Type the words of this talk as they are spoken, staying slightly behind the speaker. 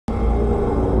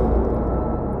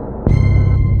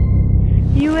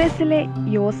യുഎസിലെ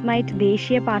യോസ്മൈറ്റ്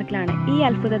ദേശീയ പാർക്കിലാണ് ഈ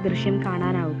അത്ഭുത ദൃശ്യം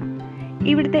കാണാനാവുക.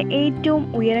 ഇവിടുത്തെ ഏറ്റവും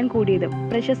ഉയരം കൂടിയതും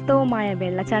പ്രശസ്തവുമായ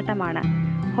വെള്ളച്ചാട്ടമാണ്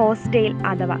ഹോഴ്സ്ടെയിൽ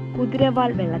അഥവാ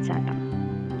കുതിരവാൽ വെള്ളച്ചാട്ടം.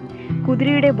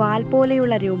 കുതിരയുടെ വാൽ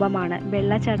പോലെയുള്ള രൂപമാണ്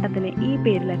വെള്ളച്ചാട്ടത്തിന് ഈ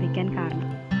പേര് ലഭിക്കാൻ കാരണം.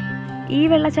 ഈ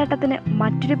വെള്ളച്ചാട്ടത്തിന്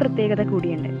മറ്റൊരു പ്രത്യേകത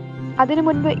കൂടിയുണ്ട്. അതിനു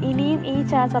മുൻപ് ഇനിയും ഈ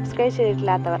ചാനൽ സബ്സ്ക്രൈബ്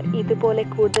ചെയ്തിട്ടില്ലാത്തവർ ഇതുപോലെ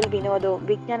കൂടുതൽ വിനോദവും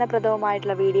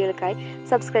വിജ്ഞാനപ്രദവുമായിട്ടുള്ള വീഡിയോകൾക്കായി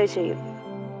സബ്സ്ക്രൈബ് ചെയ്യൂ.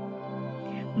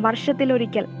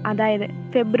 വർഷത്തിലൊരിക്കൽ, അതായത്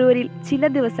ഫെബ്രുവരിയിൽ ചില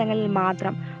ദിവസങ്ങളിൽ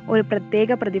മാത്രം ഒരു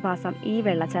പ്രത്യേക പ്രതിഭാസം ഈ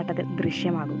വെള്ളച്ചാട്ടത്തിൽ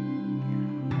ദൃശ്യമാകും.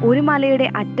 ഒരു മലയുടെ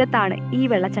അറ്റത്താണ് ഈ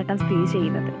വെള്ളച്ചാട്ടം സ്ഥിതി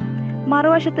ചെയ്യുന്നത്.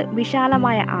 മറുവശത്ത്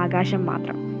വിശാലമായ ആകാശം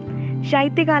മാത്രം.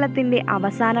 ശൈത്യകാലത്തിന്റെ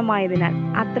അവസാനമായതിനാൽ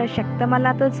അത്ര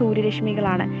ശക്തമല്ലാത്ത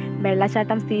സൂര്യരശ്മികളാണ്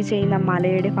വെള്ളച്ചാട്ടം സ്ഥിതി ചെയ്യുന്ന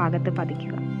മലയുടെ ഭാഗത്ത്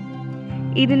പതിക്കുക.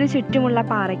 ഇതിനു ചുറ്റുമുള്ള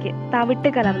പാറയ്ക്ക്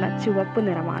തവിട്ട് കലർന്ന ചുവപ്പ്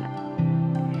നിറമാണ്.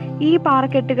 ഈ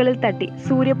പാറക്കെട്ടുകളിൽ തട്ടി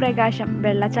സൂര്യപ്രകാശം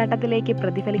വെള്ളച്ചാട്ടത്തിലേക്ക്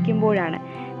പ്രതിഫലിക്കുമ്പോഴാണ്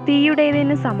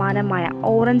തീയുടേതിന് സമാനമായ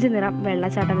ഓറഞ്ച് നിറം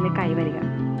വെള്ളച്ചാട്ടത്തിന് കൈവരിക.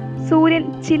 സൂര്യൻ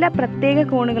ചില പ്രത്യേക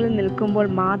കോണുകളിൽ നിൽക്കുമ്പോൾ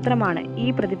മാത്രമാണ് ഈ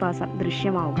പ്രതിഭാസം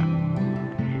ദൃശ്യമാവുക.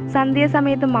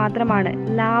 സന്ധ്യാസമയത്ത് മാത്രമാണ്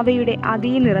ലാവയുടെ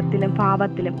അതേ നിറത്തിലും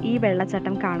ഭാവത്തിലും ഈ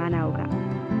വെള്ളച്ചാട്ടം കാണാനാവുക.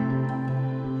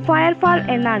 ഫയർഫാൾ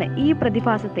എന്നാണ് ഈ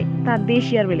പ്രതിഭാസത്തെ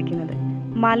തദ്ദേശീയർ വിളിക്കുന്നത്.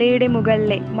 മലയുടെ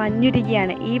മുകളിലെ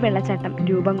മഞ്ഞുരുകിയാണ് ഈ വെള്ളച്ചാട്ടം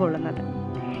രൂപം കൊള്ളുന്നത്.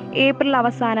 ഏപ്രിൽ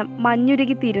അവസാനം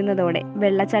മഞ്ഞുരുകി തീരുന്നതോടെ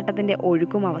വെള്ളച്ചാട്ടത്തിന്റെ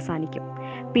ഒഴുക്കും അവസാനിക്കും.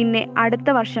 പിന്നെ അടുത്ത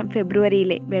വർഷം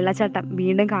ഫെബ്രുവരിയിലെ വെള്ളച്ചാട്ടം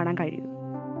വീണ്ടും കാണാൻ കഴിയും.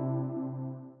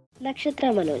 നക്ഷത്ര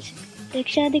മനോജ്.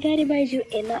 രക്ഷാധികാരി ബൈജു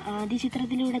എന്ന ആദ്യ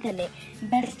ചിത്രത്തിലൂടെ തന്നെ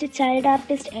ബെസ്റ്റ് ചൈൽഡ്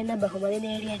ആർട്ടിസ്റ്റ് എന്ന ബഹുമതി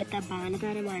നേടിയെടുത്ത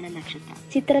ബാലതാരമാണ് നക്ഷത്ര.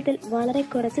 ചിത്രത്തിൽ വളരെ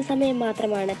കുറച്ച് സമയം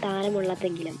മാത്രമാണ്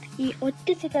താരമുള്ളതെങ്കിലും ഈ ഒറ്റ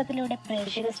ചിത്രത്തിലൂടെ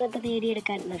പ്രേക്ഷക ശ്രദ്ധ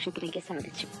നേടിയെടുക്കാൻ നക്ഷത്രയ്ക്ക്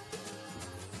സാധിച്ചു.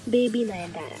 ബേബി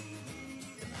നയൻതാര.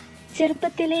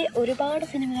 ചെറുപ്പത്തിലെ ഒരുപാട്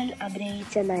സിനിമകളിൽ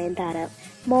അഭിനയിച്ച നയൻതാര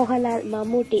മോഹൻലാൽ,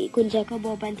 മമ്മൂട്ടി, കുഞ്ചാക്കോ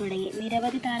ബോബൻ തുടങ്ങി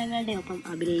നിരവധി താരങ്ങളുടെ ഒപ്പം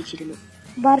അഭിനയിച്ചിരുന്നു.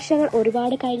 വർഷങ്ങൾ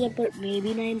ഒരുപാട് കഴിഞ്ഞപ്പോൾ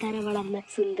ബേബി നയൻതാര വളർന്ന്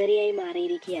സുന്ദരിയായി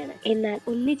മാറിയിരിക്കുകയാണ്. എന്നാൽ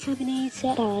ഒന്നിച്ചഭിനയിച്ച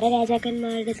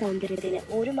താരരാജാക്കന്മാരുടെ സൗന്ദര്യത്തിന്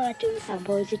ഒരു മാറ്റവും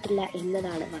സംഭവിച്ചിട്ടില്ല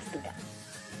എന്നതാണ് വസ്തുത.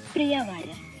 പ്രിയ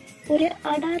വാര്യർ. ഒരു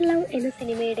അഡാർ ലവ് എന്ന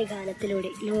സിനിമയുടെ ഗാനത്തിലൂടെ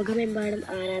ലോകമെമ്പാടും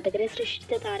ആരാധകരെ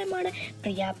സൃഷ്ടിച്ച താരമാണ്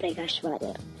പ്രിയ പ്രകാശ്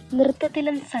വാര്യർ.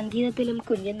 നൃത്തത്തിലും സംഗീതത്തിലും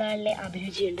കുഞ്ഞുനാളിലെ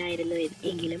അഭിരുചിയുണ്ടായിരുന്നു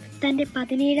എങ്കിലും തന്റെ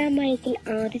 17-ാം വയസ്സിൽ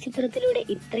ആദ്യ ചിത്രത്തിലൂടെ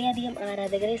ഇത്രയധികം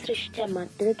ആരാധകരെ സൃഷ്ടിച്ച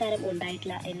മറ്റൊരു താരം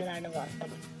ഉണ്ടായിട്ടില്ല എന്നതാണ്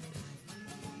വാസ്തവം.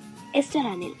 എസ്റ്റർ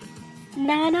അനിൽ.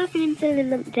 നാനാ ഫിലിംസിൽ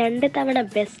നിന്നും 2 തവണ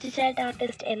ബെസ്റ്റ് ചൈൽഡ്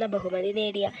ആർട്ടിസ്റ്റ് എന്ന ബഹുമതി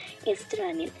നേടിയ എസ്റ്റർ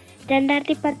അനിൽ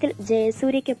 2010-ൽ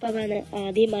ജയസൂര്യയ്ക്കൊപ്പമാണ്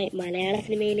ആദ്യമായി മലയാള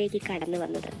സിനിമയിലേക്ക് കടന്നു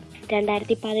വന്നത്.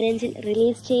 2015-ൽ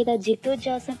റിലീസ് ചെയ്ത ജിത്തു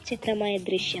ജോസഫ് ചിത്രമായ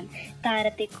ദൃശ്യം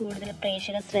താരത്തെ കൂടുതൽ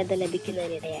പ്രേക്ഷക ശ്രദ്ധ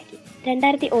ലഭിക്കുന്നതിനിടയാക്കി.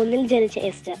 2001-ൽ ജനിച്ച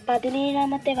എസ്റ്റർ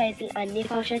 17-ാമത്തെ വയസ്സിൽ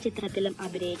അന്യഭാഷാ ചിത്രത്തിലും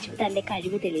അഭിനയിച്ചു തന്റെ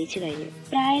കഴിവ് തെളിയിച്ചു കഴിഞ്ഞു.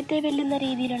 പ്രായത്തെ വെല്ലുന്ന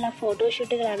രീതിയിലുള്ള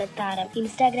ഫോട്ടോഷൂട്ടുകളാണ് താരം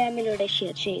ഇൻസ്റ്റാഗ്രാമിലൂടെ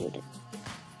ഷെയർ ചെയ്യുന്നത്.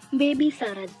 Baby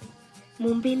Sara.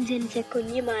 മുംബൈയിൽ ജനിച്ച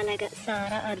കുഞ്ഞു മാലക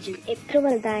സാറ അർജുൻ എത്ര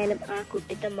വലുതായാലും ആ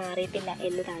കുട്ടിത്തം മാറിയിട്ടില്ല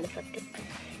എന്നതാണ് സത്യം.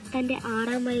 തന്റെ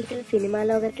 6-ാം വയസ്സിൽ സിനിമാ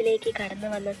ലോകത്തിലേക്ക് കടന്നു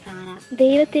വന്ന സാറ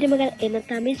ദൈവത്തിരുമകൾ എന്ന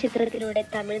തമിഴ് ചിത്രത്തിലൂടെ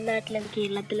തമിഴ്നാട്ടിലും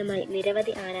കേരളത്തിലുമായി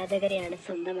നിരവധി ആരാധകരെയാണ്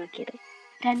സ്വന്തമാക്കിയത്.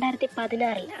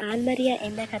 2016-ൽ ആൻമരിയ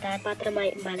എന്ന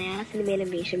കഥാപാത്രമായി മലയാള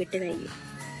സിനിമയിലും വേഷമിട്ട് കഴിഞ്ഞു.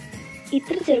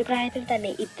 ഇത്ര ചെറുപ്രായത്തിൽ തന്നെ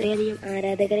ഇത്രയധികം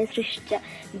ആരാധകരെ സൃഷ്ടിച്ച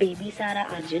ബേബി സാറ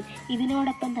അർജുൻ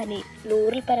ഇതിനോടൊപ്പം തന്നെ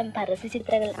 100-ൽ പരം പരസ്യ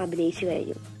ചിത്രങ്ങൾ അഭിനയിച്ചു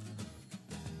കഴിഞ്ഞു.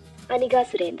 അനിക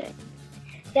സുരേന്ദ്രൻ.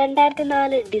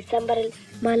 2004 ഡിസംബറിൽ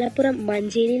മലപ്പുറം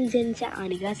മഞ്ചേരിയിൽ ജനിച്ച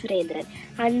അനിക സുരേന്ദ്രൻ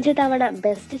 5 തവണ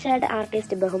ബെസ്റ്റ് ചൈൽഡ്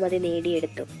ആർട്ടിസ്റ്റ് ബഹുമതി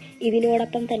നേടിയെടുത്തു.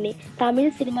 ഇതിനോടൊപ്പം തന്നെ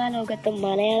തമിഴ് സിനിമാ ലോകത്തും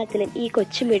മലയാളത്തിലും ഈ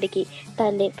കൊച്ചുമിടുക്കി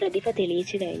തന്റെ പ്രതിഭ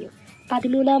തെളിയിച്ചു കഴിഞ്ഞു.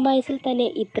 13-ാം വയസ്സിൽ തന്നെ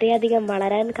ഇത്രയധികം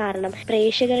വളരാൻ കാരണം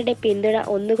പ്രേക്ഷകരുടെ പിന്തുണ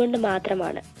ഒന്നുകൊണ്ട്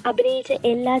മാത്രമാണ്. അഭിനയിച്ച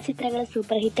എല്ലാ ചിത്രങ്ങളും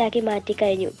സൂപ്പർ ഹിറ്റാക്കി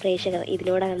മാറ്റിക്കഴിഞ്ഞു പ്രേക്ഷകർ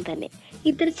ഇതിനോടകം തന്നെ.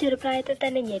 ഇത്ര ചെറുപ്രായത്തിൽ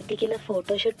തന്നെ ഞെട്ടിക്കുന്ന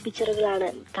ഫോട്ടോഷൂട്ട് പിക്ചറുകളാണ്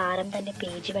താരം തന്റെ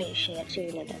പേജ് വഴി ഷെയർ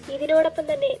ചെയ്യുന്നത്. ഇതിനോടൊപ്പം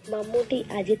തന്നെ മമ്മൂട്ടി,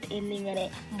 അജിത് എന്നിങ്ങനെ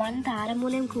വൻ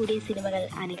താരമൂല്യം കൂടിയ സിനിമകൾ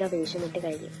അനിക വേഷമിട്ട്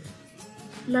കഴിഞ്ഞു.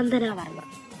 നന്ദന വർമ്മ.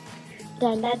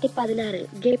 2016-ൽ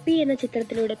ഗപ്പി എന്ന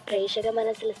ചിത്രത്തിലൂടെ പ്രേക്ഷക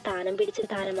മനസ്സിൽ സ്ഥാനം പിടിച്ച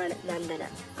താരമാണ് നന്ദന.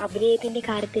 അഭിനയത്തിന്റെ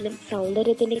കാര്യത്തിലും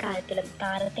സൗന്ദര്യത്തിന്റെ കാര്യത്തിലും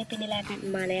താരത്തെ പിന്നിലാക്കാൻ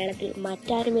മലയാളത്തിൽ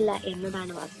മറ്റാരുമില്ല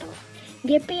എന്നതാണ് വാസ്തവം.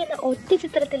 ഗപ്പി എന്ന ഒറ്റ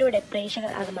ചിത്രത്തിലൂടെ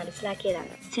പ്രേക്ഷകർ അത്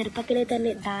മനസ്സിലാക്കിയതാണ്. ചെറുപ്പത്തിലെ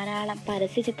തന്നെ ധാരാളം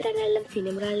പരസ്യ ചിത്രങ്ങളിലും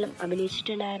സിനിമകളിലും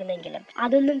അഭിനയിച്ചിട്ടുണ്ടായിരുന്നെങ്കിലും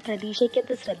അതൊന്നും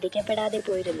പ്രതീക്ഷയ്ക്കത്ത് ശ്രദ്ധിക്കപ്പെടാതെ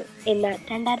പോയിരുന്നു. എന്നാൽ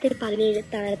 2017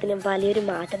 താരത്തിന് വലിയൊരു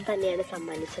മാറ്റം തന്നെയാണ്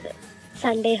സമ്മാനിച്ചത്.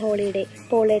 സൺഡേ ഹോളിഡേ,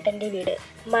 പോളേട്ടന്റെ വീട്,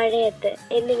 മഴയത്ത്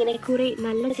എന്നിങ്ങനെ കുറെ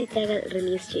നല്ല ചിത്രങ്ങൾ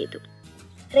റിലീസ് ചെയ്തു.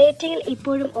 റേറ്റിംഗിൽ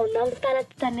ഇപ്പോഴും 1ാം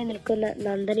സ്ഥാനത്ത് തന്നെ നിൽക്കുന്ന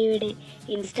നന്ദനയുടെ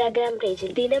ഇൻസ്റ്റാഗ്രാം പേജിൽ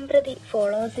ദിനംപ്രതി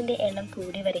ഫോളോവേഴ്സിന്റെ എണ്ണം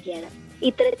കൂടി വരികയാണ്.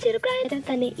 ഇത്ര ചെറുപ്രായത്തിൽ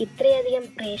തന്നെ ഇത്രയധികം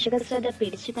പ്രേക്ഷക ശ്രദ്ധ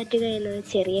പിടിച്ചു പറ്റുക എന്നത്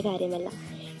ചെറിയ കാര്യമല്ല.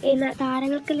 എന്നാൽ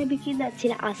താരങ്ങൾക്ക് ലഭിക്കുന്ന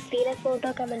ചില അശ്ലീല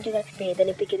ഫോട്ടോ കമന്റുകൾ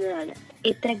വേദനിപ്പിക്കുന്നതാണ്.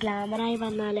 എത്ര ഗ്ലാമറായി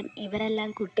വന്നാലും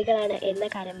ഇവരെല്ലാം കുട്ടികളാണ് എന്ന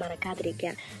കാര്യം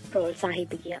മറക്കാതിരിക്കാൻ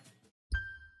പ്രോത്സാഹിപ്പിക്കുക.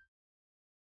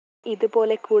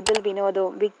 ഇതുപോലെ കൂടുതൽ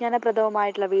വിനോദവും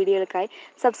വിജ്ഞാനപ്രദവുമായിട്ടുള്ള വീഡിയോകൾക്കായി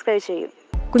സബ്സ്ക്രൈബ് ചെയ്യൂ.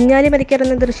 കുഞ്ഞാലി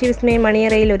മരിക്കറെന്ന ദൃശ്യവിസ്മയം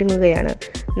മണിയറയിൽ ഒരുങ്ങുകയാണ്.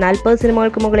 40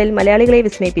 സിനിമകൾക്ക് മുകളിൽ മലയാളികളെ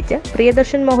വിസ്മയിപ്പിച്ച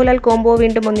പ്രിയദർശൻ മോഹൻലാൽ കോംബോ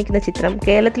വീണ്ടും ഒന്നിക്കുന്ന ചിത്രം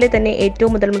കേരളത്തിലെ തന്നെ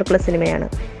ഏറ്റവും മുതൽമുടക്കുള്ള സിനിമയാണ്.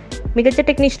 മികച്ച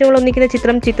ടെക്നീഷ്യനുകൾ ഒന്നിക്കുന്ന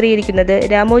ചിത്രം ചിത്രീകരിക്കുന്നത്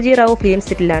രാമോജി റാവു ഫിലിം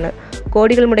സെറ്റിലാണ്.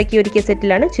 കോടികൾ മുടക്കി ഒരുക്കിയ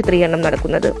സെറ്റിലാണ് ചിത്രീകരണം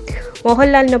നടക്കുന്നത്.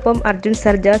 മോഹൻലാലിനൊപ്പം അർജുൻ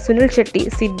സർജ, സുനിൽ ഷെട്ടി,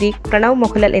 സിദ്ദീഖ്, പ്രണവ്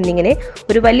മോഹൻലാൽ എന്നിങ്ങനെ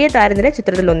ഒരു വലിയ താരനിര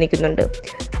ചിത്രത്തിൽ ഒന്നിക്കുന്നുണ്ട്.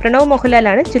 പ്രണവ്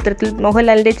മോഹൻലാലാണ് ചിത്രത്തിൽ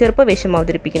മോഹൻലാലിന്റെ ചെറുപ്പവേഷം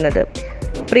അവതരിപ്പിക്കുന്നത്.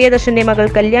 പ്രിയദർശന്റെ മകൾ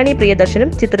കല്യാണി പ്രിയദർശനും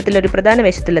ചിത്രത്തിൽ ഒരു പ്രധാന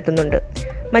വേഷത്തിലെത്തുന്നുണ്ട്.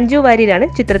 മഞ്ജു വാര്യരാണ്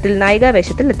ചിത്രത്തിൽ നായികാ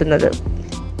വേഷത്തിൽ എത്തുന്നത്.